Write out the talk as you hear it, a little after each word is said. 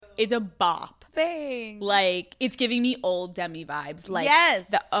It's a bop. Thanks. Like, it's giving me old Demi vibes. Like,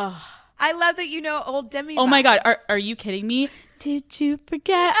 yes. I love that you know old Demi Oh vibes. my God. Are you kidding me? Did you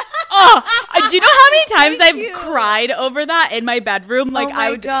forget? Do you know how many times I've cried over that in my bedroom? Like, I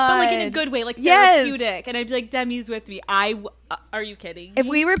would, God. but like in a good way, like therapeutic. And I'd be like, Demi's with me. Are you kidding me? If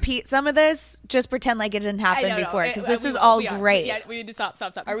we repeat some of this, just pretend like it didn't happen before, because this is all great. Yeah, we need to stop.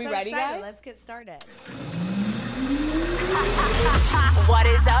 Are we so ready, excited. guys? Let's get started. What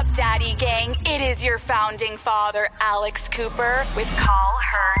is up, Daddy Gang? It is your founding father, Alex Cooper, with Call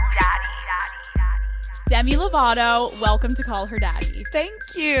Her Daddy. Demi Lovato, welcome to Call Her Daddy. Thank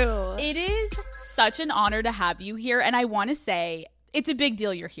you. It is such an honor to have you here, and I want to say it's a big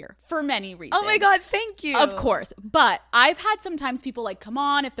deal you're here for many reasons. Oh my God, thank you. Of course. But I've had sometimes people like come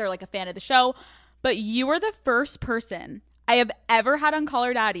on if they're like a fan of the show, but you are the first person I have ever had on Call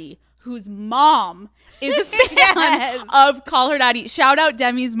Her Daddy whose mom is a fan of Call Her Daddy. Shout out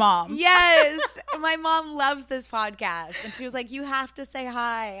Demi's mom. Yes. My mom loves this podcast. And she was like, you have to say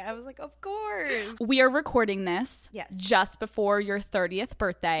hi. I was like, of course. We are recording this just before your 30th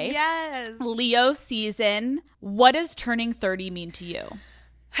birthday. Yes. Leo season. What does turning 30 mean to you?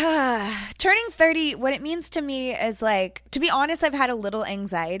 Turning 30, what it means to me is like, to be honest, I've had a little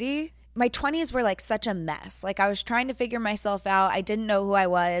anxiety. My 20s were like such a mess. Like I was trying to figure myself out. I didn't know who I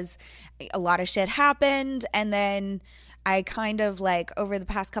was. A lot of shit happened. And then I kind of like over the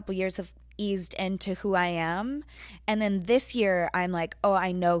past couple years have eased into who I am. And then this year I'm like, oh,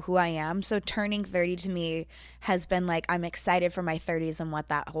 I know who I am. So turning 30 to me has been like, I'm excited for my 30s and what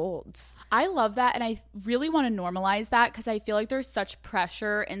that holds. I love that. And I really want to normalize that because I feel like there's such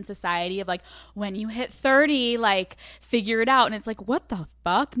pressure in society of like, when you hit 30, like figure it out. And it's like, what the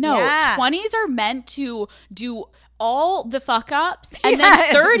fuck? No, 20s are meant to do all the fuck ups. And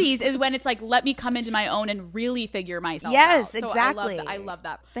then 30s is when it's like, let me come into my own and really figure myself out. Yes, So exactly. I love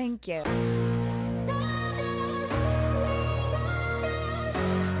that. Thank you.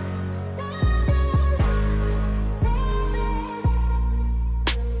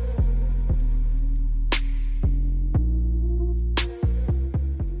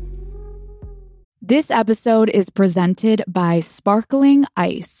 This episode is presented by Sparkling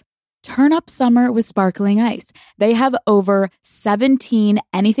Ice. Turn up summer with Sparkling Ice. They have over 17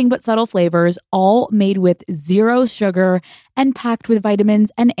 anything but subtle flavors, all made with zero sugar and packed with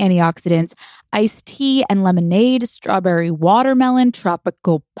vitamins and antioxidants. Iced tea and lemonade, strawberry watermelon,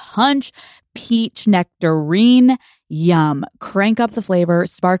 tropical punch, peach nectarine. Yum. Crank up the flavor.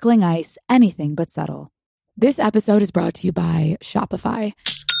 Sparkling Ice, anything but subtle. This episode is brought to you by Shopify.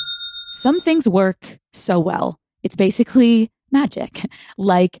 Some things work so well. It's basically magic.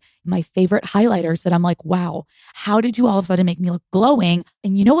 Like my favorite highlighters that I'm like, wow, how did you all of a sudden make me look glowing?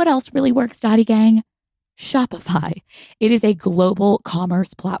 And you know what else really works, Daddy Gang? Shopify. It is a global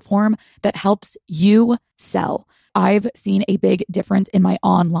commerce platform that helps you sell. I've seen a big difference in my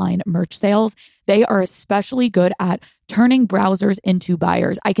online merch sales. They are especially good at turning browsers into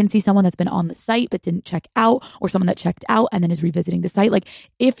buyers. I can see someone that's been on the site but didn't check out, or someone that checked out and then is revisiting the site. Like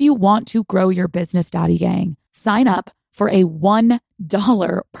if you want to grow your business, Daddy Gang, sign up for a $1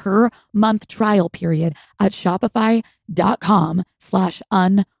 per month trial period at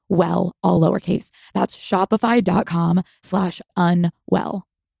shopify.com/unwell, all lowercase. That's shopify.com/unwell.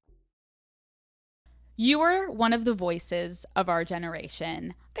 You were one of the voices of our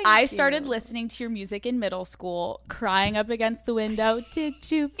generation. Thank I you. started listening to your music in middle school, crying up against the window. Did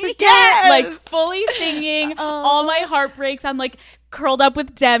you forget? Yes! Like fully singing all my heartbreaks. I'm like curled up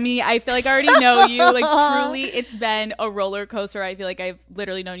with Demi. I feel like I already know you. Like truly, it's been a roller coaster. I feel like I've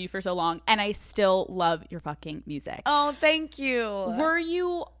literally known you for so long, and I still love your fucking music. Oh, thank you. Were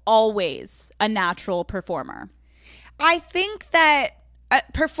you always a natural performer? I think that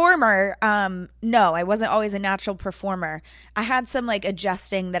performer, no, I wasn't always a natural performer. I had some like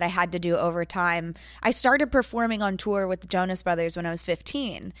adjusting that I had to do over time. I started performing on tour with the Jonas Brothers when I was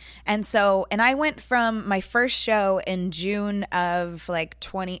 15. And I went from my first show in June of like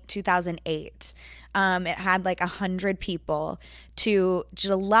 2008. It had like 100 people, to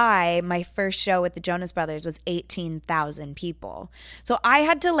July, my first show with the Jonas Brothers was 18,000 people. So I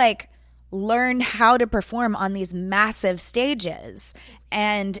had to like learn how to perform on these massive stages.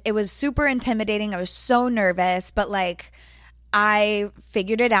 And it was super intimidating. I was so nervous, but like I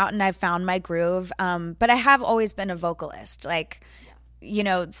figured it out and I found my groove. But I have always been a vocalist. Like, you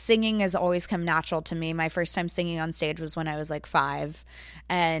know, singing has always come natural to me. My first time singing on stage was when I was like 5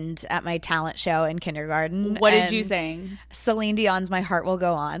 and at my talent show in kindergarten. What did you sing? Celine Dion's My Heart Will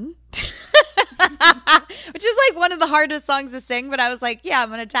Go On. Which is like one of the hardest songs to sing, but I was like, yeah, I'm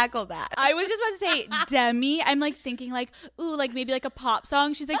going to tackle that. I was just about to say Demi. I'm like thinking like, ooh, like maybe like a pop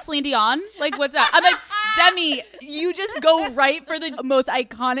song. She's like Celine Dion. Like what's that? I'm like, Demi, you just go right for the most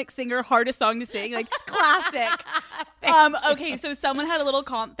iconic singer, hardest song to sing, like classic. Okay, so someone had a little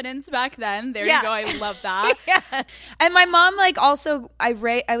confidence back then. There you go. I love that. Yeah. And my mom, like, also, I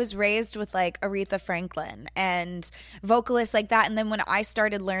was raised with like Aretha Franklin and vocalists like that. And then when I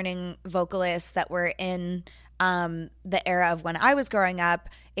started learning vocalists that were in the era of when I was growing up,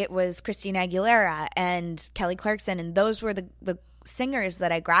 it was Christina Aguilera and Kelly Clarkson, and those were the singers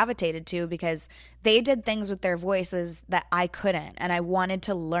that I gravitated to because they did things with their voices that I couldn't, and I wanted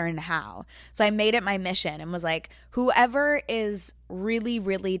to learn how. So I made it my mission and was like, whoever is really,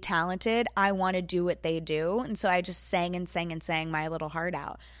 really talented, I want to do what they do. And so I just sang and sang and sang my little heart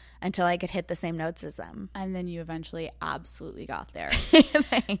out until I could hit the same notes as them. And then you eventually absolutely got there.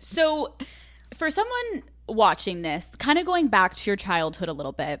 Thanks. So for someone watching this, kind of going back to your childhood a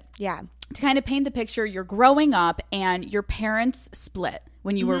little bit. Yeah. To kind of paint the picture, you're growing up and your parents split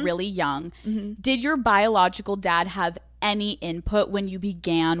when you were really young. Mm-hmm. Did your biological dad have any input when you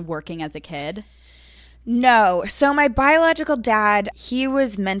began working as a kid? No. So my biological dad, he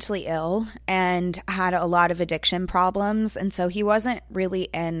was mentally ill and had a lot of addiction problems. And so he wasn't really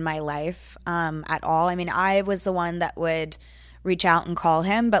in my life at all. I mean, I was the one that would reach out and call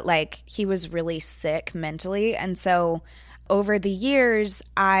him, but like he was really sick mentally. And so over the years,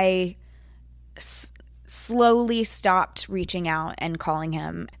 I slowly stopped reaching out and calling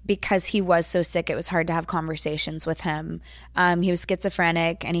him because he was so sick. It was hard to have conversations with him. He was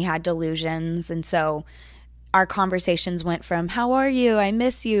schizophrenic and he had delusions. And so our conversations went from, how are you? I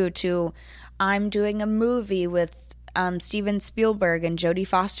miss you, to I'm doing a movie with Steven Spielberg and Jodie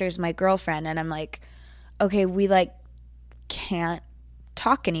Foster's my girlfriend. And I'm like, okay, we like can't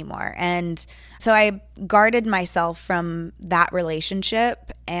talk anymore. And so I guarded myself from that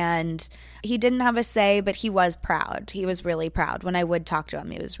relationship, and he didn't have a say, but he was proud. He was really proud. When I would talk to him,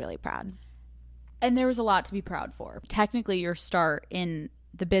 he was really proud. And there was a lot to be proud for. Technically, your start in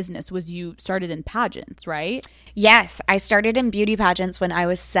the business was you started in pageants, right? Yes, I started in beauty pageants when I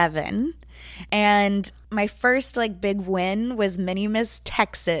was 7. And my first like big win was Mini Miss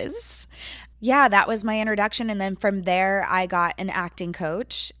Texas. Yeah, that was my introduction. And then from there, I got an acting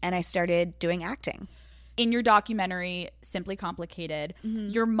coach and I started doing acting. In your documentary, Simply Complicated,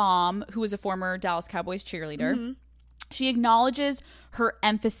 your mom, who was a former Dallas Cowboys cheerleader, she acknowledges her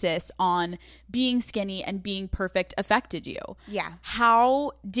emphasis on being skinny and being perfect affected you. Yeah.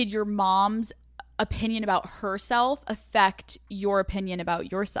 How did your mom's opinion about herself affect your opinion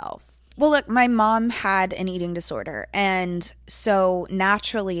about yourself? Well, look, my mom had an eating disorder. And so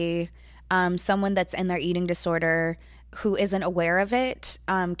naturally, someone that's in their eating disorder who isn't aware of it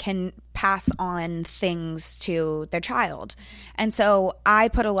can pass on things to their child. And so I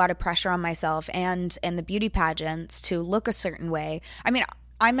put a lot of pressure on myself and in the beauty pageants to look a certain way. I mean,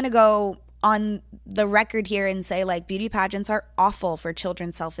 I'm going to go on the record here and say, like, beauty pageants are awful for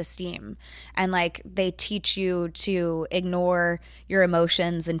children's self-esteem. And like, they teach you to ignore your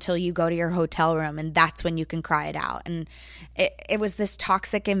emotions until you go to your hotel room, and that's when you can cry it out. And it was this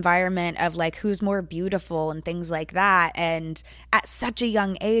toxic environment of like, who's more beautiful and things like that. And at such a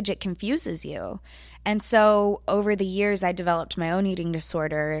young age, it confuses you. And so over the years, I developed my own eating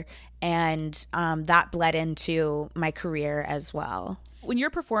disorder, and that bled into my career as well. When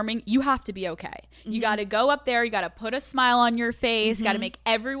you're performing, you have to be okay. You got to go up there, you got to put a smile on your face, got to make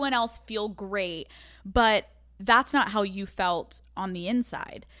everyone else feel great. But that's not how you felt on the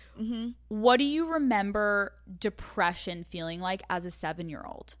inside. What do you remember depression feeling like as a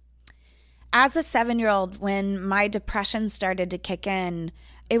 7-year-old? As a 7-year-old, when my depression started to kick in,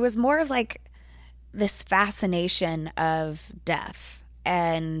 it was more of like this fascination of death.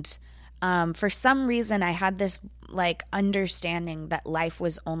 And for some reason, I had this like understanding that life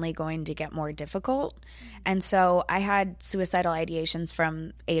was only going to get more difficult. And so I had suicidal ideations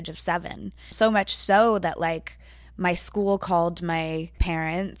from age of 7. So much so that like my school called my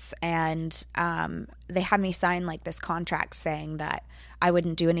parents, and they had me sign like this contract saying that I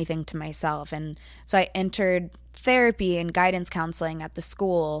wouldn't do anything to myself. And so I entered therapy and guidance counseling at the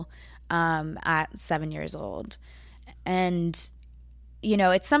school at 7 years old. And you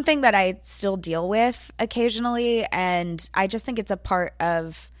know, it's something that I still deal with occasionally, and I just think it's a part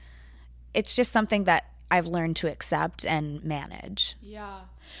of, it's just something that I've learned to accept and manage. Yeah.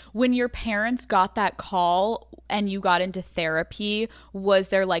 When your parents got that call and you got into therapy, was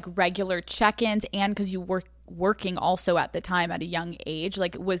there like regular check-ins? And because you were working also at the time at a young age,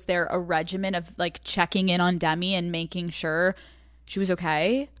 like was there a regimen of like checking in on Demi and making sure she was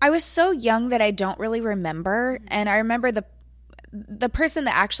okay? I was so young that I don't really remember. And I remember the person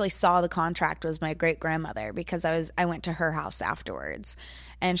that actually saw the contract was my great grandmother, because I went to her house afterwards,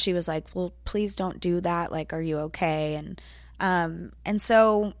 and she was like, well, please don't do that. Like, are you okay? And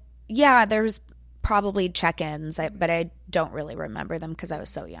so, yeah, there was probably check-ins, but I don't really remember them because I was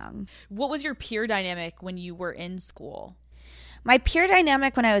so young. What was your peer dynamic when you were in school? My peer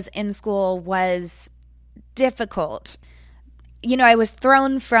dynamic when I was in school was difficult. You know, I was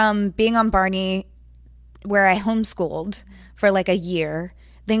thrown from being on Barney, where I homeschooled for like a year.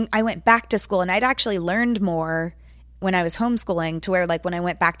 Then I went back to school, and I'd actually learned more when I was homeschooling, to where like when I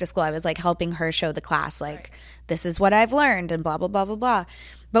went back to school, I was like helping her show the class, like, this is what I've learned and blah, blah, blah, blah, blah.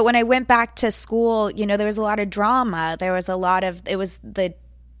 But when I went back to school, you know, there was a lot of drama. There was a lot of, it was the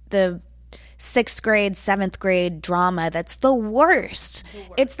 6th grade, 7th grade drama. That's the worst.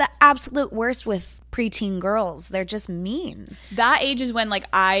 It's the absolute worst with preteen girls. They're just mean. That age is when, like,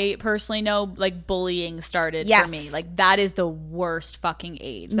 I personally know, like, bullying started for me. Like, that is the worst fucking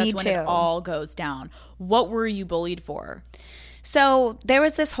age. That's when it all goes down. What were you bullied for? So there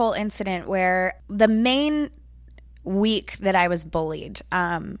was this whole incident where the main week that I was bullied,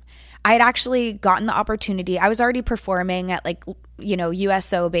 I had actually gotten the opportunity. I was already performing at, like, you know,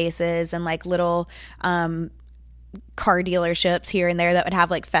 USO bases and like little car dealerships here and there that would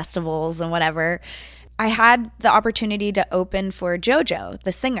have like festivals and whatever. I had the opportunity to open for JoJo,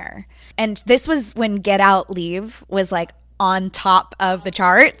 the singer. And this was when Get Out Leave was like on top of the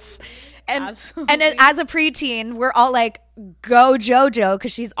charts. And as a preteen, we're all like, go JoJo,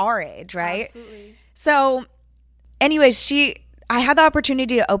 because she's our age, right? Absolutely. So anyways, I had the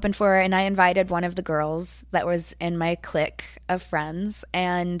opportunity to open for her, and I invited one of the girls that was in my clique of friends,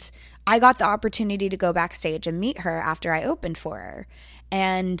 and I got the opportunity to go backstage and meet her after I opened for her,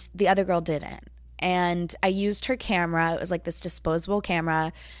 and the other girl didn't. And I used her camera. It was like this disposable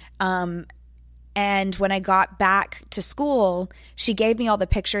camera. And when I got back to school, she gave me all the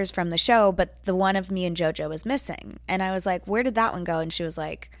pictures from the show, but the one of me and JoJo was missing. And I was like, where did that one go? And she was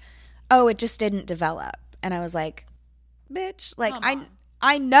like, oh, it just didn't develop. And I was like, bitch, like,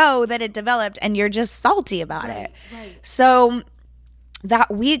 I know that it developed and you're just salty about it. Right. So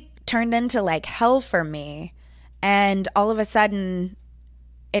that week turned into like hell for me. And all of a sudden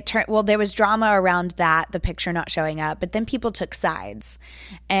there was drama around that, the picture not showing up, but then people took sides.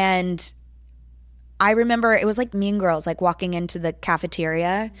 And I remember it was like Mean Girls, like walking into the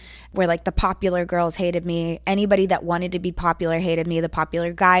cafeteria where like the popular girls hated me. Anybody that wanted to be popular hated me. The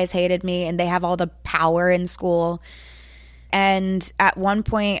popular guys hated me, and they have all the power in school. And at one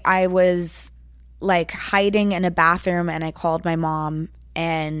point I was like hiding in a bathroom, and I called my mom,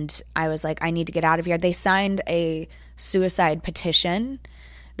 and I was like, I need to get out of here. They signed a suicide petition.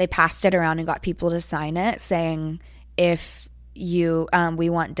 They passed it around and got people to sign it, saying, if you, we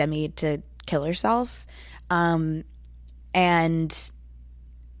want Demi to kill herself. And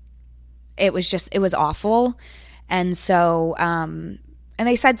it was awful. And so, and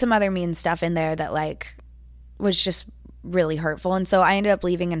they said some other mean stuff in there that like was just really hurtful. And so I ended up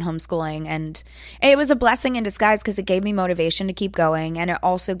leaving and homeschooling, and it was a blessing in disguise because it gave me motivation to keep going. And it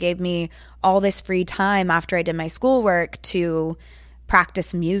also gave me all this free time after I did my schoolwork to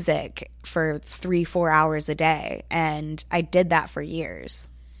practice music for 3-4 hours a day. And I did that for years.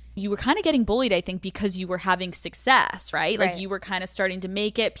 You were kind of getting bullied, I think, because you were having success, right? Like you were kind of starting to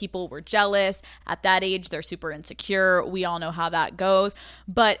make it. People were jealous. At that age, they're super insecure. We all know how that goes.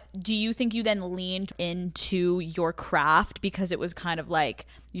 But do you think you then leaned into your craft because it was kind of like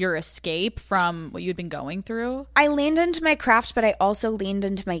your escape from what you'd been going through? I leaned into my craft, but I also leaned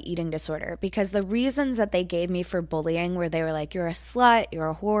into my eating disorder, because the reasons that they gave me for bullying, where they were like, you're a slut, you're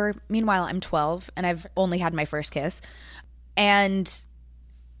a whore. Meanwhile, I'm 12 and I've only had my first kiss. And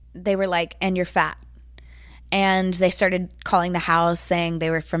they were like, and you're fat. And they started calling the house saying they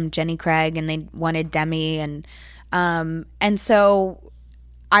were from Jenny Craig and they wanted Demi. And so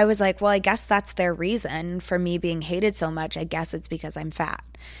I was like, well, I guess that's their reason for me being hated so much. I guess it's because I'm fat.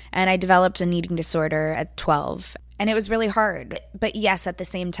 And I developed an eating disorder at 12. And it was really hard. But yes, at the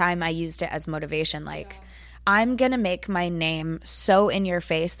same time, I used it as motivation. Like, I'm going to make my name so in your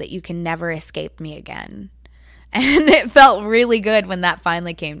face that you can never escape me again. And it felt really good when that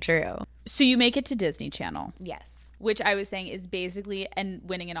finally came true. So you make it to Disney Channel. Yes. Which I was saying is basically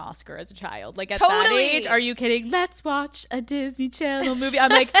winning an Oscar as a child. Like at that age, are you kidding? Let's watch a Disney Channel movie. I'm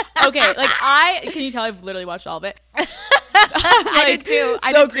like, okay, like can you tell I've literally watched all of it? I did too.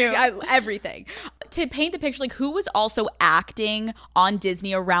 Everything. to paint the picture, like who was also acting on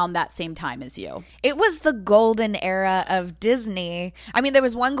Disney around that same time as you? It was the golden era of Disney. I mean, there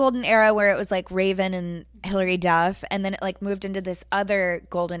was one golden era where it was like Raven and Hilary Duff, and then it like moved into this other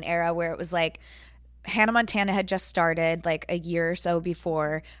golden era where it was like Hannah Montana had just started like a year or so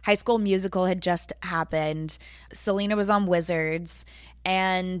before. High School Musical had just happened. Selena was on Wizards.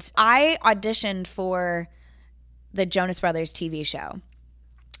 And I auditioned for the Jonas Brothers TV show.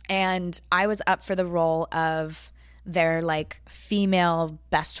 And I was up for the role of their like female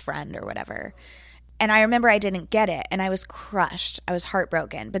best friend or whatever. And I remember I didn't get it and I was crushed. I was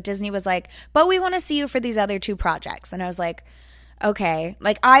heartbroken. But Disney was like, but we want to see you for these other 2 projects. And I was like, okay.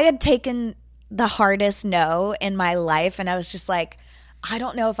 Like I had taken the hardest no in my life. And I was just like, I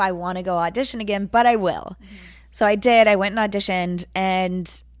don't know if I want to go audition again, but I will. Mm-hmm. So I did. I went and auditioned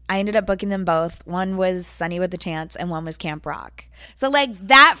and I ended up booking them both. One was Sunny with a Chance and one was Camp Rock. So like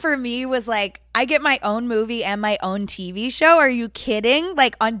that for me was like, I get my own movie and my own TV show. Are you kidding?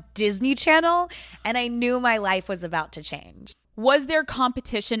 Like on Disney Channel. And I knew my life was about to change. Was there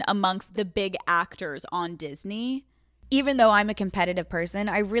competition amongst the big actors on Disney? Even though I'm a competitive person,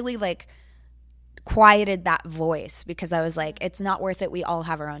 I really like quieted that voice because I was like, it's not worth it. We all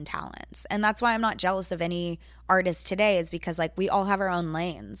have our own talents. And that's why I'm not jealous of any artist today, is because like we all have our own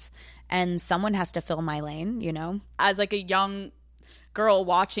lanes and someone has to fill my lane, you know? As like a young girl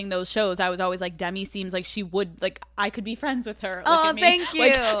watching those shows, I was always like, Demi seems like she would, like, I could be friends with her. Look at me, thank you.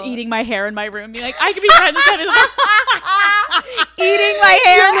 Like eating my hair in my room, being like, I could be friends with Demi. Eating my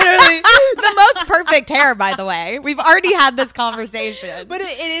hair, literally. The most perfect hair, by the way. We've already had this conversation. But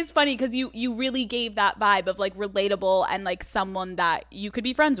it is funny because you really gave that vibe of like relatable and like someone that you could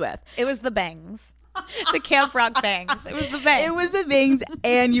be friends with. It was the bangs. The Camp Rock bangs. It was the bangs. It was the bangs,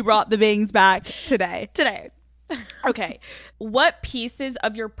 and you brought the bangs back today. Okay. What pieces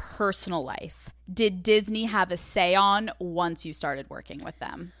of your personal life did Disney have a say on once you started working with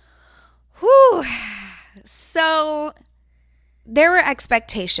them? Whew. So there were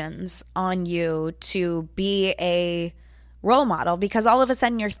expectations on you to be a role model because all of a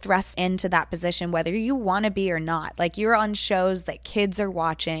sudden you're thrust into that position whether you want to be or not. Like you're on shows that kids are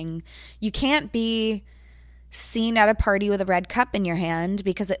watching. You can't be seen at a party with a red cup in your hand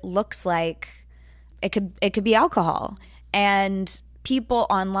because it looks like it could be alcohol. And people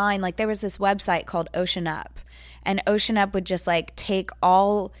online, like there was this website called Ocean Up, and Ocean Up would just like take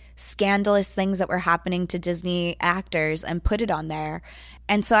all scandalous things that were happening to Disney actors and put it on there.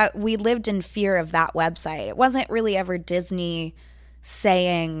 And so we lived in fear of that website. It wasn't really ever Disney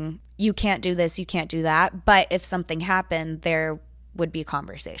saying, you can't do this, you can't do that. But if something happened, there would be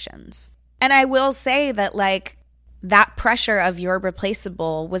conversations. And I will say that like that pressure of you're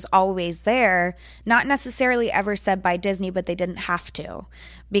replaceable was always there, not necessarily ever said by Disney, but they didn't have to,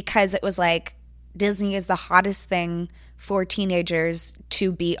 because it was like Disney is the hottest thing for teenagers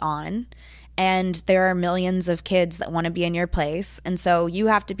to be on. And there are millions of kids that want to be in your place. And so you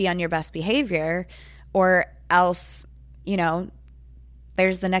have to be on your best behavior or else, you know,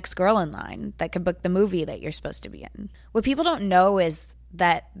 there's the next girl in line that could book the movie that you're supposed to be in. What people don't know is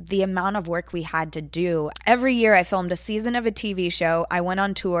that the amount of work we had to do. Every year I filmed a season of a TV show, I went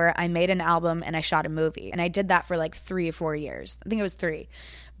on tour, I made an album, and I shot a movie. And I did that for like 3 or 4 years. I think it was 3.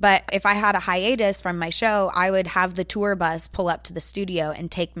 But if I had a hiatus from my show, I would have the tour bus pull up to the studio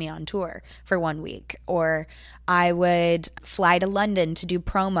and take me on tour for 1 week. Or I would fly to London to do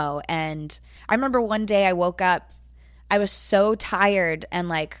promo. And I remember one day I woke up, I was so tired and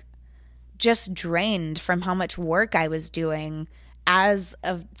like just drained from how much work I was doing as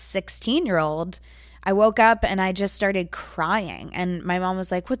a 16-year-old. I woke up and I just started crying. And my mom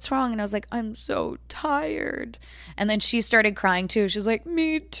was like, what's wrong? And I was like, I'm so tired. And then she started crying too. She was like,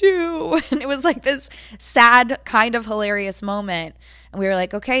 me too. And it was like this sad, kind of hilarious moment. And we were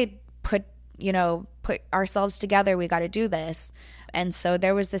like, okay, put ourselves together. We got to do this. And so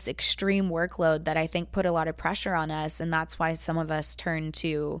there was this extreme workload that I think put a lot of pressure on us. And that's why some of us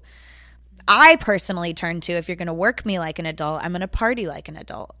I personally turned to, if you're going to work me like an adult, I'm going to party like an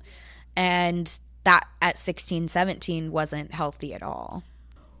adult. And that at 16, 17 wasn't healthy at all.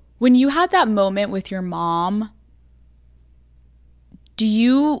 When you had that moment with your mom, do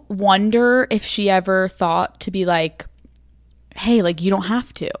you wonder if she ever thought to be like, hey, like you don't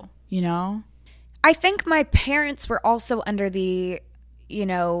have to, you know? I think my parents were also under the,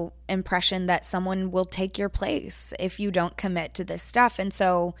 impression that someone will take your place if you don't commit to this stuff. And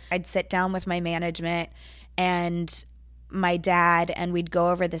so I'd sit down with my management and my dad and we'd go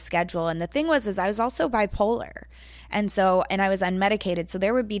over the schedule. And the thing was I was also bipolar. And I was unmedicated. So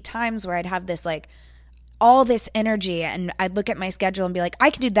there would be times where I'd have this like all this energy, and I'd look at my schedule and be like,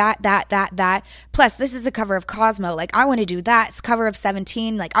 I can do that. Plus, this is the cover of Cosmo. Like, I want to do that. It's cover of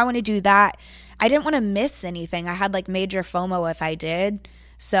 17. Like, I want to do that. I didn't want to miss anything. I had like major FOMO if I did.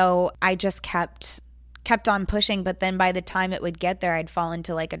 So I just kept on pushing. But then by the time it would get there, I'd fall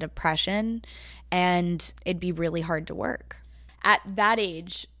into like a depression, and it'd be really hard to work. At that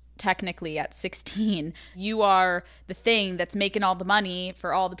age, technically at 16, you are the thing that's making all the money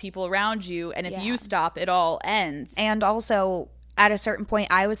for all the people around you. And if you stop, it all ends. And also, at a certain point,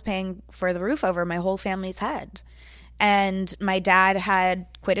 I was paying for the roof over my whole family's head. And my dad had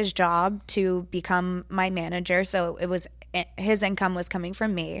quit his job to become my manager. So his income was coming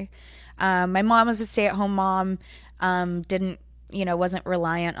from me. My mom was a stay-at-home mom, wasn't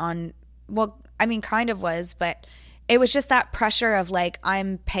reliant on, well, I mean, kind of was, but it was just that pressure of like,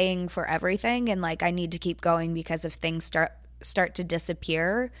 I'm paying for everything, and like, I need to keep going because if things start to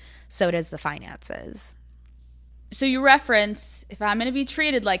disappear, so does the finances. So you reference, if I'm going to be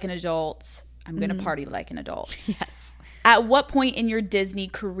treated like an adult, I'm going to party like an adult. Yes. At what point in your Disney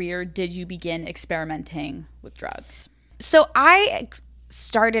career did you begin experimenting with drugs? So I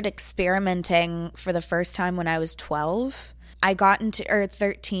started experimenting for the first time when I was 12.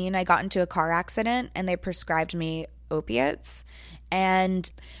 13, I got into a car accident, and they prescribed me opiates. And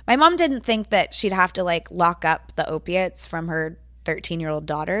my mom didn't think that she'd have to like lock up the opiates from her 13-year-old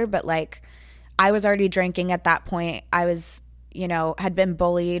daughter, but like, I was already drinking at that point. I was, had been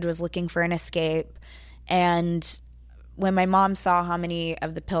bullied, was looking for an escape. And when my mom saw how many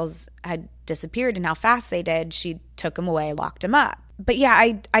of the pills had disappeared and how fast they did, she took them away, locked them up. But yeah,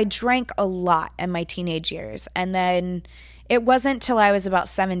 I drank a lot in my teenage years. And then it wasn't till I was about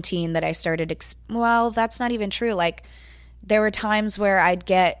 17 that I started, well, that's not even true. Like, there were times where I'd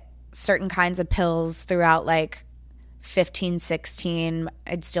get certain kinds of pills throughout like 15, 16.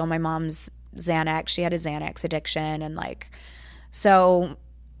 I'd steal my mom's Xanax. She had a Xanax addiction. And like, so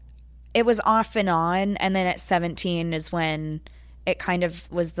it was off and on. And then at 17 is when it kind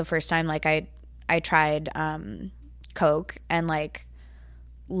of was the first time like I tried Coke and like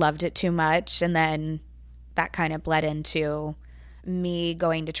loved it too much. And then that kind of bled into me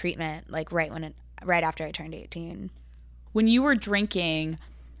going to treatment like right after I turned 18. When you were drinking,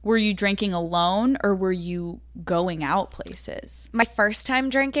 were you drinking alone or were you going out places? My first time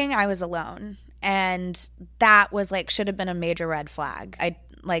drinking, I was alone. And that was like, should have been a major red flag. I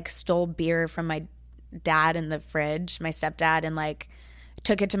like stole beer from my dad in the fridge, my stepdad, and like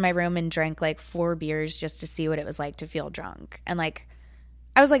took it to my room and drank like 4 beers just to see what it was like to feel drunk. And like,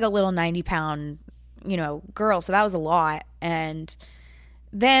 I was like a little 90-pound, girl. So that was a lot. And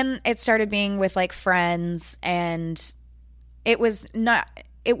then it started being with like friends, and it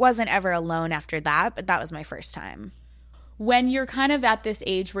wasn't ever alone after that, but that was my first time. When you're kind of at this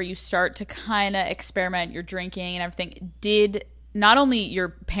age where you start to kind of experiment, you're drinking and everything, did not only your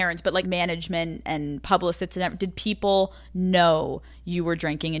parents, but like management and publicists and did people know you were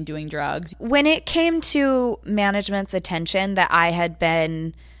drinking and doing drugs? When it came to management's attention that I had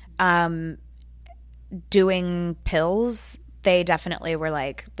been doing pills, they definitely were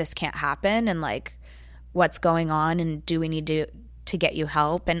like, this can't happen, and like, what's going on, and do we need to get you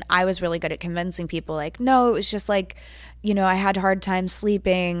help? And I was really good at convincing people like, no, it was just like, I had a hard time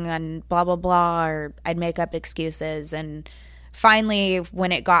sleeping and blah, blah, blah, or I'd make up excuses. And finally,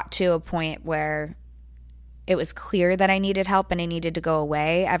 when it got to a point where it was clear that I needed help and I needed to go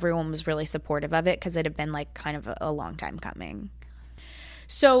away, everyone was really supportive of it because it had been like kind of a long time coming.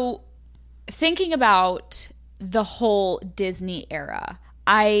 So thinking about the whole Disney era,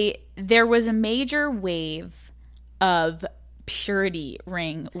 there was a major wave of purity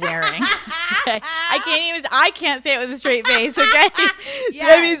ring wearing. Okay? I can't say it with a straight face, okay?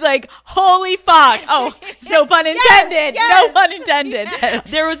 Yes. Demi's like, holy fuck. Oh, no pun intended. Yes. No pun intended. Yes.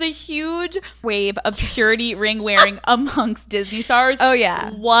 There was a huge wave of purity ring wearing amongst Disney stars. Oh, yeah.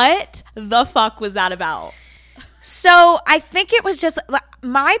 What the fuck was that about? So I think it was just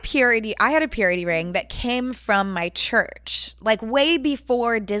my purity. I had a purity ring that came from my church, like way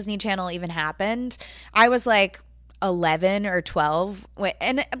before Disney Channel even happened. I was like 11 or 12.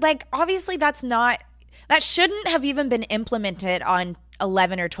 And like, obviously that shouldn't have even been implemented on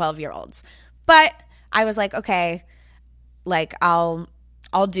 11 or 12-year-olds. But I was like, okay, like I'll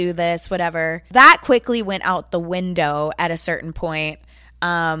do this, whatever. That quickly went out the window at a certain point.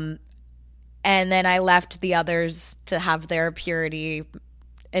 And then I left the others to have their purity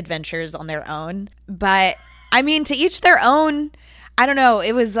adventures on their own. But I mean, to each their own. I don't know.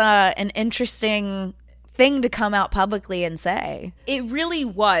 It was an interesting thing to come out publicly and say. It really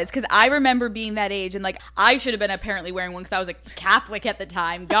was, because I remember being that age and like I should have been apparently wearing one because I was a Catholic at the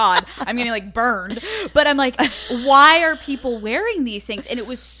time. God, I'm getting like burned. But I'm like, why are people wearing these things? And it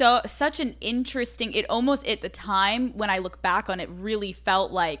was such an interesting, it almost at the time when I look back on it really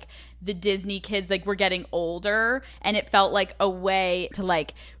felt like the Disney kids like were getting older, and it felt like a way to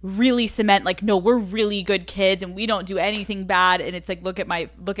like really cement like, no, we're really good kids and we don't do anything bad. And it's like, look at my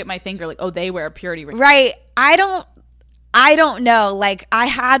finger, like, oh, they wear a purity ring. Right. I don't know. Like, I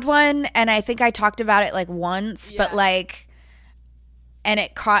had one and I think I talked about it like once, but like, and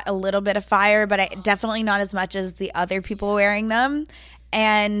it caught a little bit of fire, but definitely not as much as the other people wearing them.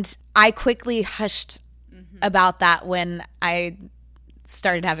 And I quickly hushed about that when I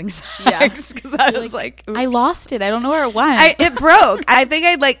started having sex, because I was like, I lost it. I don't know where it went. It broke. I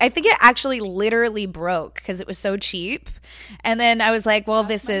think it actually literally broke because it was so cheap. And then I was like, well,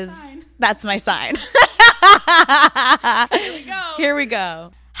 that's my sign. Here we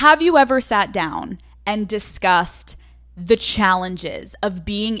go. Have you ever sat down and discussed the challenges of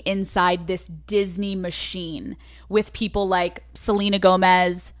being inside this Disney machine with people like Selena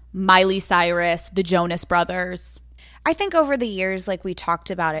Gomez, Miley Cyrus, the Jonas Brothers? I think over the years, like, we talked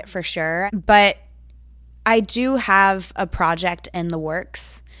about it for sure, but I do have a project in the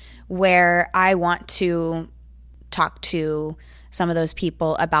works where I want to talk to some of those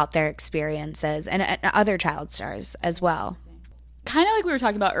people about their experiences and other child stars as well. Kind of like we were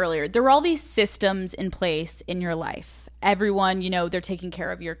talking about earlier, there were all these systems in place in your life. Everyone, you know, they're taking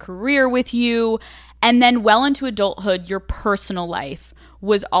care of your career with you. And then well into adulthood, your personal life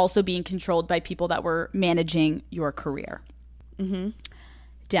was also being controlled by people that were managing your career.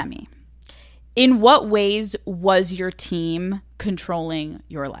 Demi, in what ways was your team controlling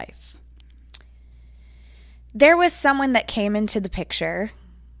your life? There was someone that came into the picture,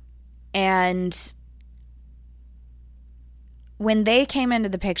 and when they came into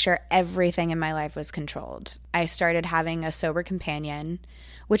the picture, everything in my life was controlled. I started having a sober companion,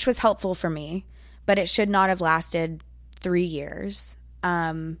 which was helpful for me, but it should not have lasted 3 years.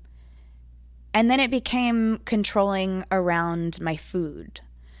 And then it became controlling around my food.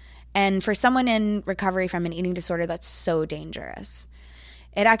 And for someone in recovery from an eating disorder, that's so dangerous.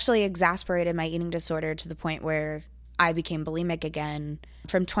 It actually exacerbated my eating disorder to the point where I became bulimic again.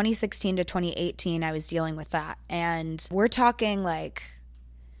 From 2016 to 2018, I was dealing with that. And we're talking like,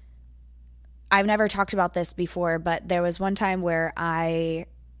 I've never talked about this before, but there was one time where I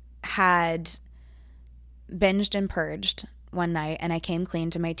had binged and purged one night, and I came clean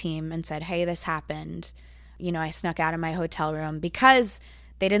to my team and said, hey, this happened. You know, I snuck out of my hotel room because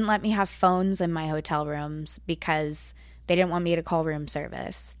they didn't let me have phones in my hotel rooms because they didn't want me to call room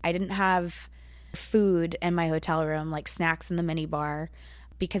service. I didn't have food in my hotel room, like snacks in the minibar,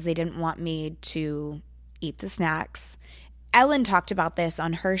 because they didn't want me to eat the snacks. Ellen talked about this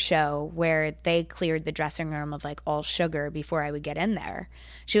on her show where they cleared the dressing room of like all sugar before I would get in there.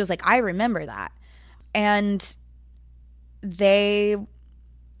 She was like, I remember that. And they,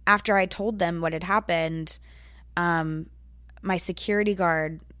 after I told them what had happened, my security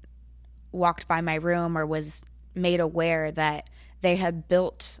guard walked by my room or was made aware that they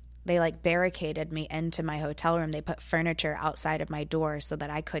like barricaded me into my hotel room. They put furniture outside of my door so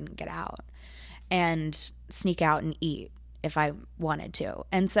that I couldn't get out and sneak out and eat if I wanted to.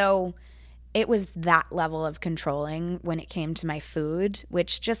 And so it was that level of controlling when it came to my food,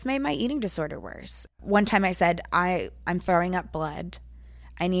 which just made my eating disorder worse. One time I said, I'm throwing up blood.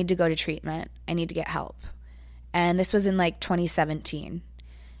 I need to go to treatment. I need to get help. And this was in like 2017.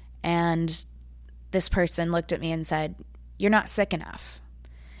 And this person looked at me and said, you're not sick enough.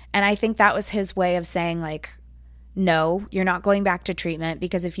 And I think that was his way of saying like, no, you're not going back to treatment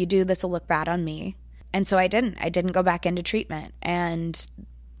because if you do, this will look bad on me. And so I didn't go back into treatment. And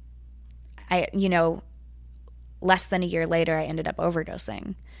less than a year later, I ended up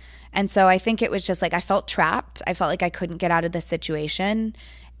overdosing. And so I think it was just like I felt trapped. I felt like I couldn't get out of this situation.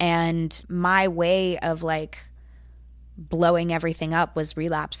 And my way of like blowing everything up was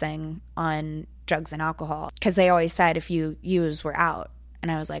relapsing on drugs and alcohol. Because they always said if you use, we're out. And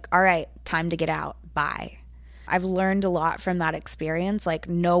I was like, all right, time to get out. Bye. I've learned a lot from that experience. Like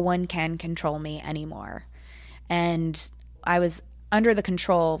no one can control me anymore. And I was under the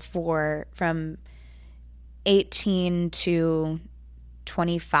control from 18 to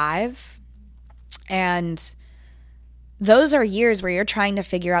 25. And those are years where you're trying to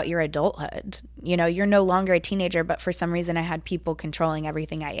figure out your adulthood. You know, you're no longer a teenager, but for some reason I had people controlling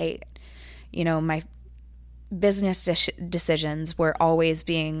everything I ate. You know, my business decisions were always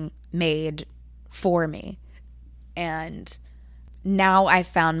being made for me. And now I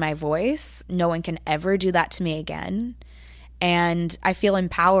found my voice. No one can ever do that to me again. And I feel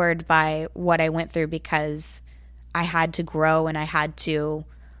empowered by what I went through because I had to grow and I had to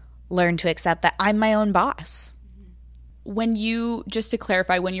learn to accept that I'm my own boss. When you, just to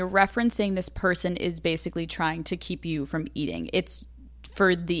clarify, when you're referencing this person is basically trying to keep you from eating, it's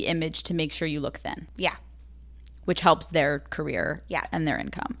for the image to make sure you look thin. Yeah. Which helps their career and their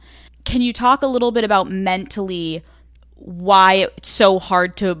income. Can you talk a little bit about mentally why it's so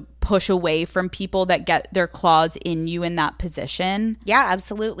hard to push away from people that get their claws in you in that position? Yeah,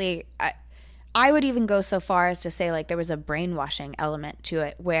 absolutely. I would even go so far as to say like there was a brainwashing element to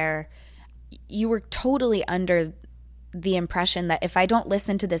it where you were totally under the impression that if I don't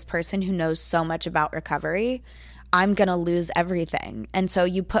listen to this person who knows so much about recovery, I'm going to lose everything. And so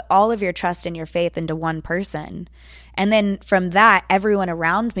you put all of your trust and your faith into one person. And then from that, everyone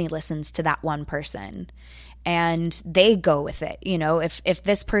around me listens to that one person and they go with it. You know, if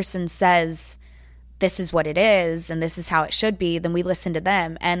this person says this is what it is and this is how it should be, then we listen to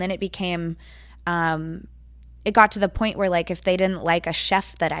them. And then it became, it got to the point where like if they didn't like a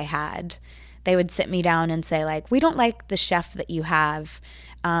chef that I had, they would sit me down and say like, we don't like the chef that you have.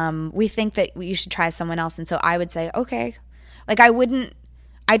 We think that you should try someone else. And so I would say, okay. Like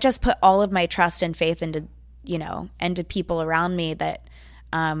I just put all of my trust and faith into, you know, into people around me that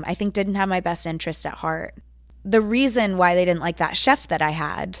I think didn't have my best interest at heart. The reason why they didn't like that chef that I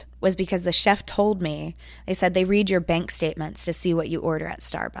had was because the chef told me, they said they read your bank statements to see what you order at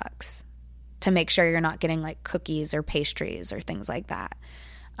Starbucks to make sure you're not getting like cookies or pastries or things like that.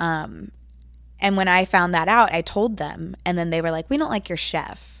 And when I found that out, I told them, and then they were like, we don't like your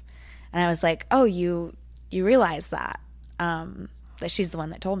chef. And I was like, oh, you realize that she's the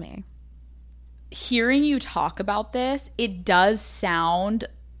one that told me. Hearing you talk about this, it does sound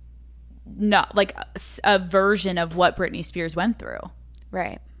not like a version of what Britney Spears went through.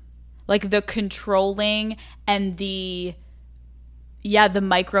 Right. Like the controlling and the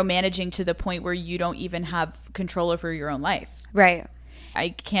micromanaging to the point where you don't even have control over your own life. Right. I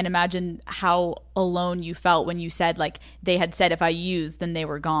can't imagine how alone you felt when you said like they had said if I used then they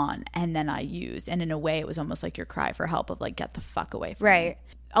were gone and then I used, and in a way it was almost like your cry for help of like get the fuck away from me.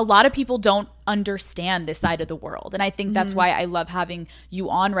 A lot of people don't understand this side of the world, and I think that's why I love having you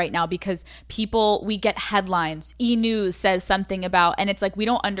on right now, because we get headlines, E! News says something about, and it's like we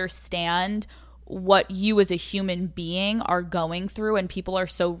don't understand what you as a human being are going through, and people are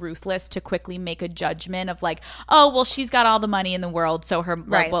so ruthless to quickly make a judgment of like, oh well, she's got all the money in the world, so her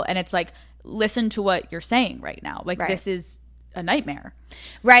well, and it's like, listen to what you're saying right now, like this is a nightmare.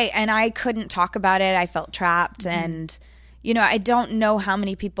 Right. And I couldn't talk about it. I felt trapped. And you know, I don't know how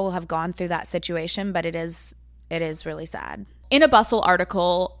many people have gone through that situation, but it is really sad. In a Bustle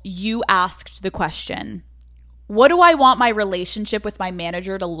article, you asked the question, what do I want my relationship with my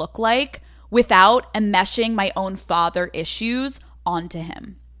manager to look like without enmeshing my own father issues onto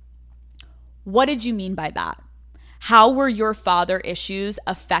him? What did you mean by that? How were your father issues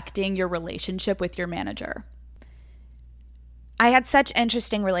affecting your relationship with your manager? I had such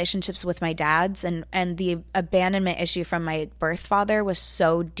interesting relationships with my dads, and the abandonment issue from my birth father was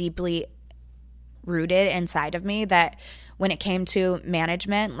so deeply rooted inside of me that when it came to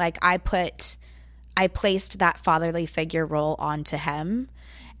management, like I placed that fatherly figure role onto him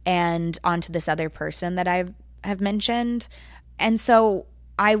and onto this other person that I have mentioned. And so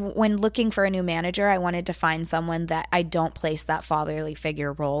when looking for a new manager, I wanted to find someone that I don't place that fatherly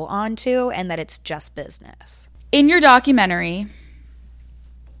figure role onto and that it's just business. In your documentary,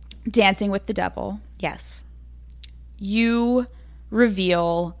 Dancing with the Devil, yes, you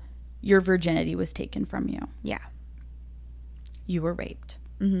reveal your virginity was taken from you. Yeah. You were raped.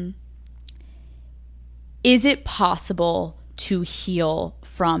 Mm-hmm. Is it possible to heal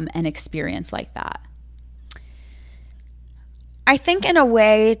from an experience like that? I think in a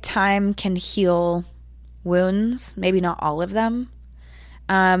way time can heal wounds, maybe not all of them.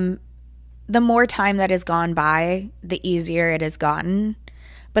 The more time that has gone by, the easier it has gotten.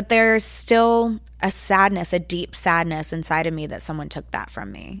 But there's still a sadness, a deep sadness inside of me that someone took that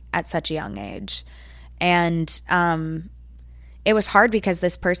from me at such a young age. And it was hard because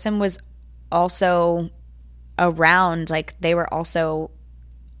this person was also around, like they were also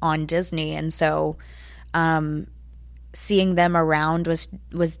on Disney. And so seeing them around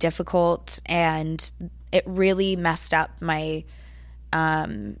was difficult, and it really messed up my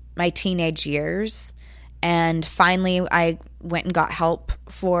teenage years. And finally I went and got help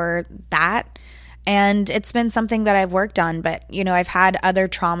for that, and it's been something that I've worked on. But you know, I've had other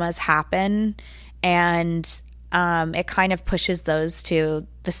traumas happen, and it kind of pushes those to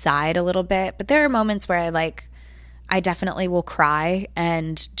the side a little bit. But there are moments where I definitely will cry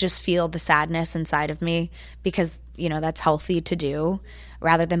and just feel the sadness inside of me because, you know, that's healthy to do.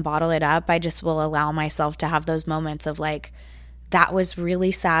 Rather than bottle it up, I just will allow myself to have those moments of like, that was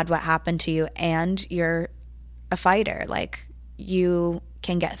really sad what happened to you, and you're a fighter. Like, you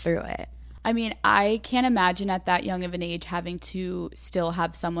can get through it. I mean, I can't imagine at that young of an age having to still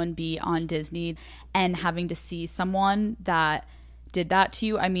have someone be on Disney and having to see someone that did that to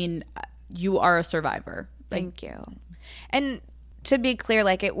you. I mean, you are a survivor. Thank you. And to be clear,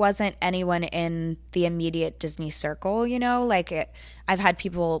 like, it wasn't anyone in the immediate Disney circle, you know? Like, I've had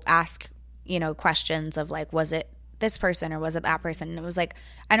people ask, you know, questions of like, was it this person or was it that person? And it was like,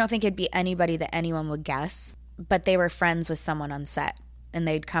 I don't think it'd be anybody that anyone would guess, but they were friends with someone on set and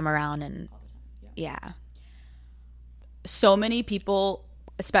they'd come around and yeah. So many people,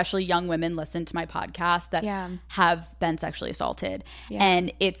 especially young women, listen to my podcast that have been sexually assaulted. Yeah.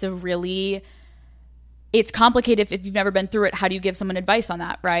 And it's complicated if you've never been through it. How do you give someone advice on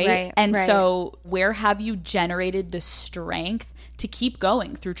that, right? And so where have you generated the strength to keep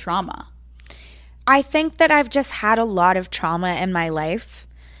going through trauma? I think that I've just had a lot of trauma in my life,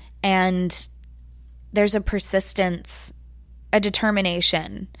 and there's a persistence, a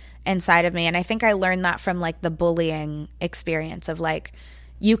determination inside of me. And I think I learned that from like the bullying experience of like,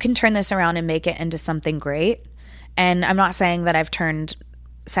 you can turn this around and make it into something great. And I'm not saying that I've turned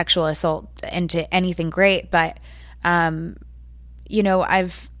sexual assault into anything great, but you know,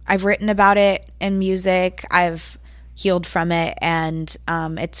 I've written about it in music. I've healed from it, and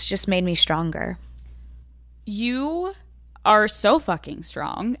it's just made me stronger. You are so fucking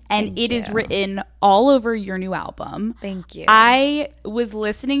strong, and it is written all over your new album. Thank you. I was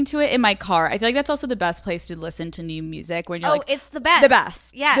listening to it in my car. I feel like that's also the best place to listen to new music when you're like, it's the best. The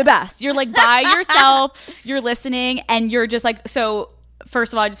best. Yeah. The best. You're like by yourself, you're listening, and you're just like, so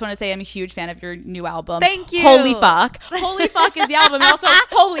first of all, I just want to say I'm a huge fan of your new album. Thank you. Holy Fuck. Holy Fuck is the album. And also,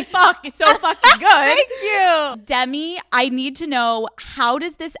 holy fuck, it's so fucking good. Thank you. Demi, I need to know, how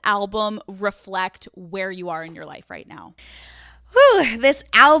does this album reflect where you are in your life right now? Whew, this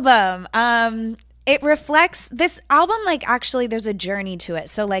album. It reflects this album, like, actually there's a journey to it.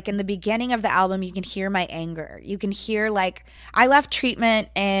 So like in the beginning of the album, you can hear my anger. You can hear like, I left treatment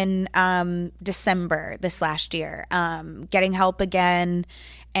in December this last year, getting help again,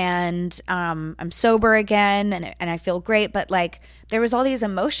 and I'm sober again, and I feel great. But like, there was all these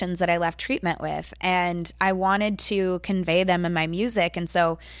emotions that I left treatment with, and I wanted to convey them in my music. And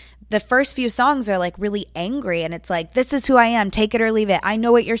so the first few songs are like really angry, and it's like, this is who I am, take it or leave it. I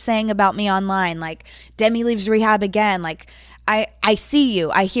know what you're saying about me online. Like, Demi leaves rehab again. Like, I see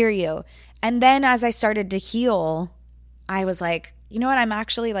you, I hear you. And then as I started to heal, I was like, you know what, I'm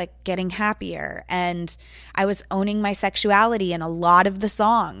actually like getting happier. And I was owning my sexuality in a lot of the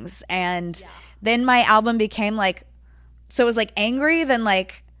songs. And then my album became like, so it was like angry, then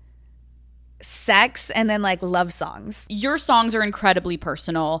like sex, and then like love songs. Your songs are incredibly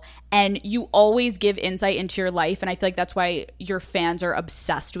personal, and you always give insight into your life, and I feel like that's why your fans are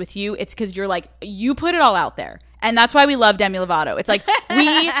obsessed with you. It's because you're like, you put it all out there, and that's why we love Demi Lovato. It's like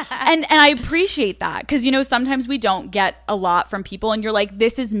and I appreciate that, because you know, sometimes we don't get a lot from people, and you're like,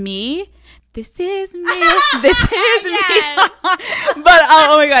 this is me. This is me. This is me. But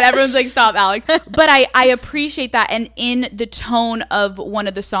oh my God, everyone's like, stop, Alex. But I appreciate that. And in the tone of one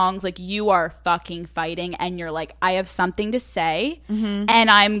of the songs, like, you are fucking fighting, and you're like, I have something to say, and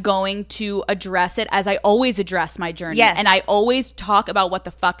I'm going to address it as I always address my journey. Yes. And I always talk about what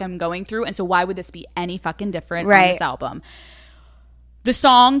the fuck I'm going through. And so why would this be any fucking different on this album? The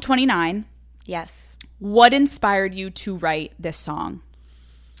song 29. Yes. What inspired you to write this song?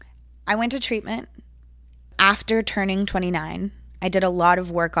 I went to treatment after turning 29. I did a lot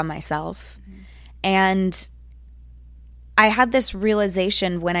of work on myself. And I had this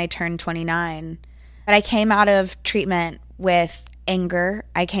realization when I turned 29 that I came out of treatment with anger.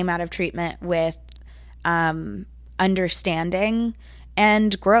 I came out of treatment with understanding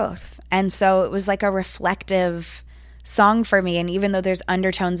and growth. And so it was like a reflective song for me. And even though there's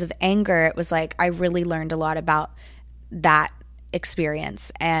undertones of anger, it was like I really learned a lot about that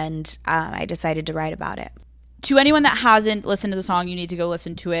experience, and I decided to write about it. To anyone that hasn't listened to the song, you need to go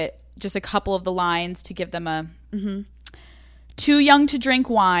listen to it. Just a couple of the lines to give them a too young to drink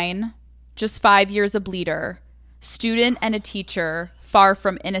wine, just 5 years a bleeder, student and a teacher, far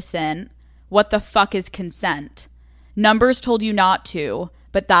from innocent, what the fuck is consent? Numbers told you not to,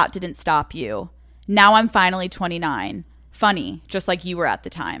 but that didn't stop you. Now I'm finally 29. Funny, just like you were at the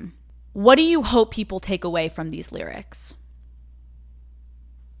time. What do you hope people take away from these lyrics?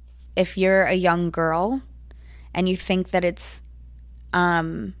 If you're a young girl and you think that it's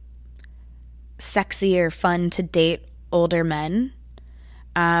sexy or fun to date older men.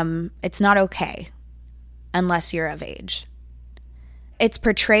 It's not okay unless you're of age. It's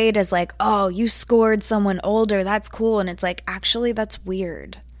portrayed as like, oh, you scored someone older, that's cool. And it's like, actually, that's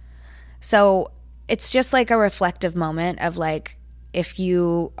weird. So it's just like a reflective moment of like, if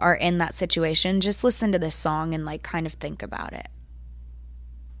you are in that situation, just listen to this song and like kind of think about it.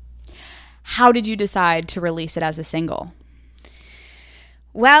 How did you decide to release it as a single?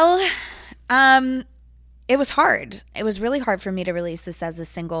 Well, it was hard. It was really hard for me to release this as a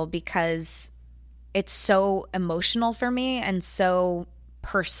single because it's so emotional for me and so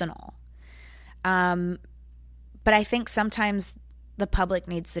personal. But I think sometimes the public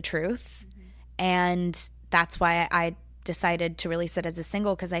needs the truth. And that's why I decided to release it as a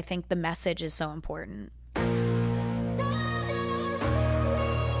single, because I think the message is so important.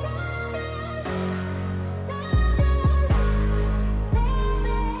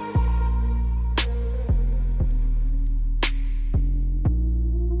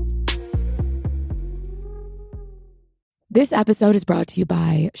 This episode is brought to you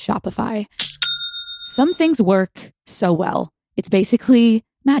by Shopify. Some things work so well. It's basically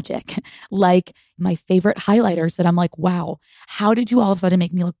magic. Like my favorite highlighters that I'm like, wow, how did you all of a sudden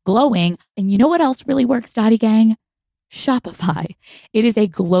make me look glowing? And you know what else really works, Daddy Gang? Shopify. It is a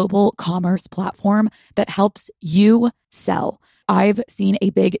global commerce platform that helps you sell. I've seen a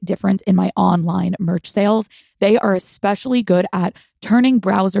big difference in my online merch sales. They are especially good at turning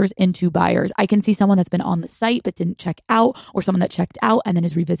browsers into buyers. I can see someone that's been on the site but didn't check out, or someone that checked out and then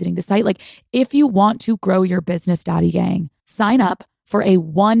is revisiting the site. Like, if you want to grow your business, Daddy Gang, sign up for a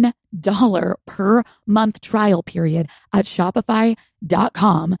 $1 per month trial period at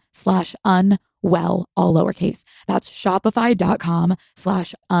shopify.com/unwell, all lowercase. That's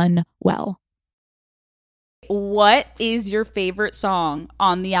shopify.com/unwell. What is your favorite song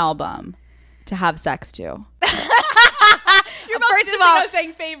on the album to have sex to?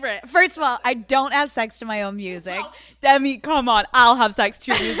 Saying favorite. First of all, I don't have sex to my own music. Oh, Demi, come on. I'll have sex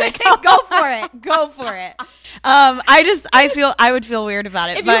to your music. Go for it. Go for it. I would feel weird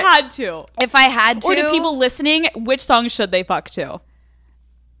about it. If you had to. If I had to. Or to people listening, which song should they fuck to?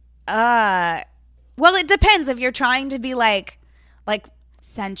 Well, it depends. If you're trying to be like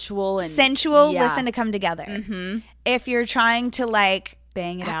sensual, yeah. Listen to Come Together. Mm-hmm. If you're trying to like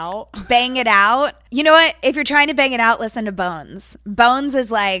bang it out. You know what? If you're trying to bang it out, listen to Bones. Bones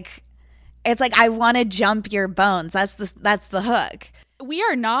is like, it's like, I want to jump your bones. That's the hook. We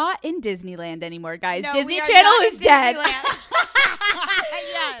are not in Disneyland anymore, guys. No, Disney Channel is dead.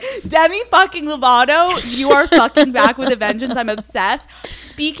 Yes. Demi fucking Lovato, you are fucking back with a vengeance. I'm obsessed.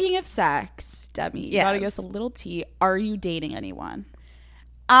 Speaking of sex, Demi, you gotta give us a little tea. Are you dating anyone?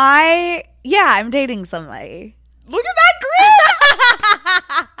 I'm dating somebody. Look at that grin.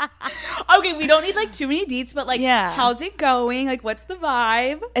 Okay, we don't need like too many deets, but like, how's it going? Like, what's the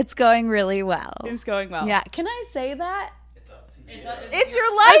vibe? It's going really well. It's going well. Yeah. Can I say that? It's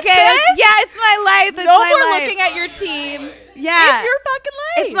your life, okay. Yeah, it's my life. It's no my more life. looking at your team. Yeah. It's your fucking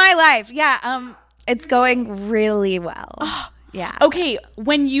life. It's my life. Yeah. It's going really well. Yeah. Okay,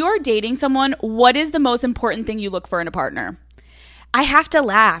 when you're dating someone, what is the most important thing you look for in a partner? I have to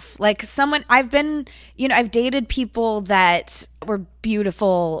laugh. Like I've dated people that were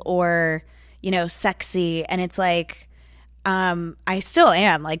beautiful or, sexy. And it's like, I still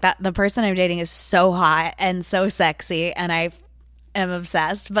am like that. The person I'm dating is so hot and so sexy and I am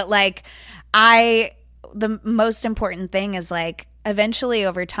obsessed. But like, the most important thing is like, eventually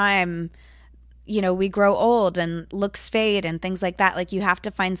over time, we grow old and looks fade and things like that. Like, you have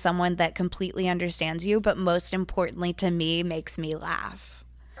to find someone that completely understands you, but most importantly to me, makes me laugh.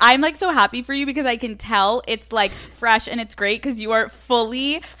 I'm like so happy for you because I can tell it's like fresh and it's great because you are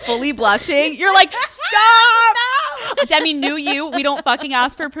fully blushing. You're like, stop! No! Demi knew you. We don't fucking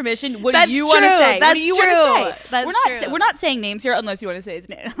ask for permission. What do you want to say? That's what do you true. want to say? That's we're not saying names here unless you want to say his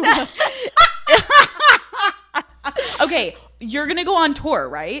name. Okay, you're going to go on tour,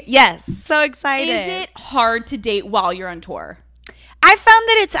 right? Yes. So excited. Is it hard to date while you're on tour? I found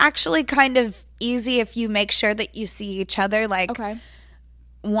that it's actually kind of easy if you make sure that you see each other like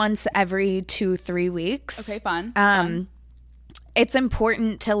once every 2-3 weeks. Okay, fun. It's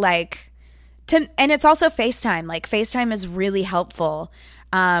important to and it's also FaceTime. Like, FaceTime is really helpful.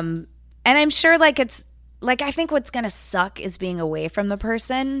 And I'm sure like it's like, I think what's going to suck is being away from the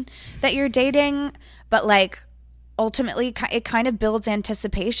person that you're dating, but like, ultimately it kind of builds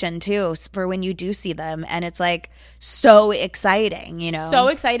anticipation too for when you do see them, and it's like so exciting, so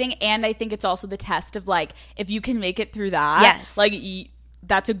exciting. And I think it's also the test of like, if you can make it through that, yes, like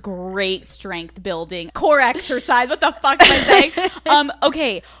That's a great strength building core exercise. What the fuck am I saying?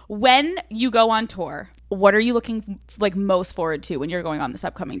 Okay, when you go on tour, what are you looking like most forward to when you're going on this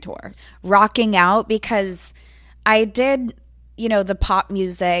upcoming tour? Rocking out, because I did, you know, the pop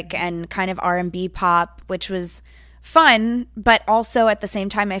music and kind of R&B pop, which was fun, but also at the same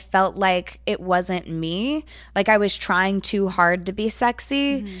time I felt like it wasn't me. Like I was trying too hard to be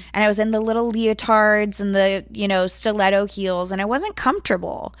sexy, and I was in the little leotards and the, you know, stiletto heels, and I wasn't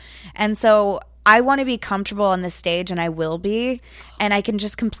comfortable. And so I want to be comfortable on the stage, and I will be, and I can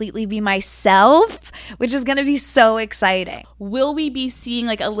just completely be myself, which is going to be so exciting. Will we be seeing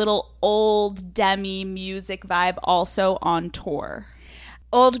like a little old Demi music vibe also on tour?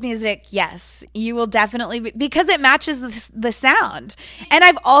 Old music, yes. You will definitely be, because it matches the sound. And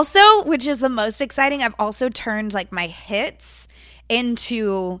I've also, which is the most exciting, I've also turned like my hits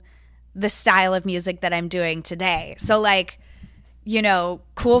into the style of music that I'm doing today. So like, you know,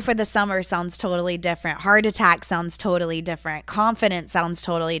 Cool for the Summer sounds totally different. Heart Attack sounds totally different. Confident sounds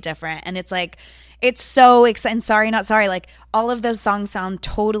totally different. And it's like, it's so exciting. Sorry, Not Sorry. Like all of those songs sound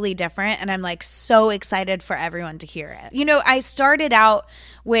totally different. And I'm like so excited for everyone to hear it. You know, I started out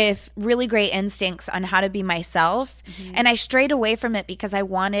with really great instincts on how to be myself. And I strayed away from it because I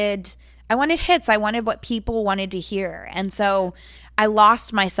wanted hits. I wanted what people wanted to hear. And so I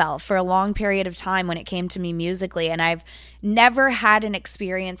lost myself for a long period of time when it came to me musically. And I've never had an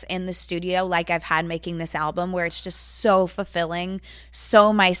experience in the studio like I've had making this album, where it's just so fulfilling,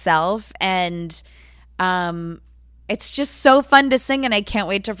 so myself. And it's just so fun to sing, and I can't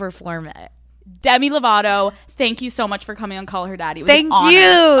wait to perform it. Demi Lovato, thank you so much for coming on Call Her Daddy. It was Thank an honor. you.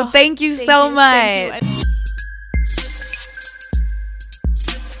 Oh, thank you so much. Thank you.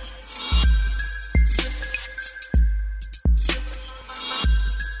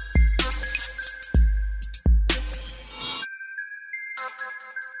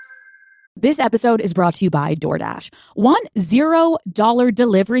 This episode is brought to you by DoorDash. Want $0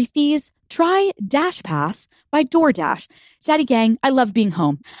 delivery fees? Try Dash Pass by DoorDash. Daddy Gang, I love being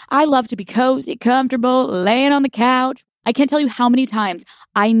home. I love to be cozy, comfortable, laying on the couch. I can't tell you how many times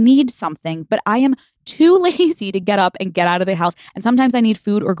I need something, but I am too lazy to get up and get out of the house. And sometimes I need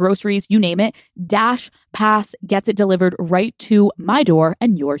food or groceries, you name it. Dash Pass gets it delivered right to my door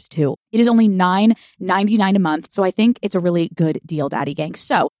and yours too. It is only $9.99 a month, so I think it's a really good deal, Daddy Gang.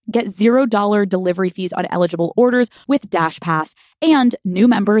 So get $0 delivery fees on eligible orders with Dash Pass, and new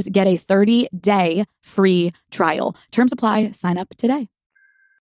members get a 30-day free trial. Terms apply. Sign up today.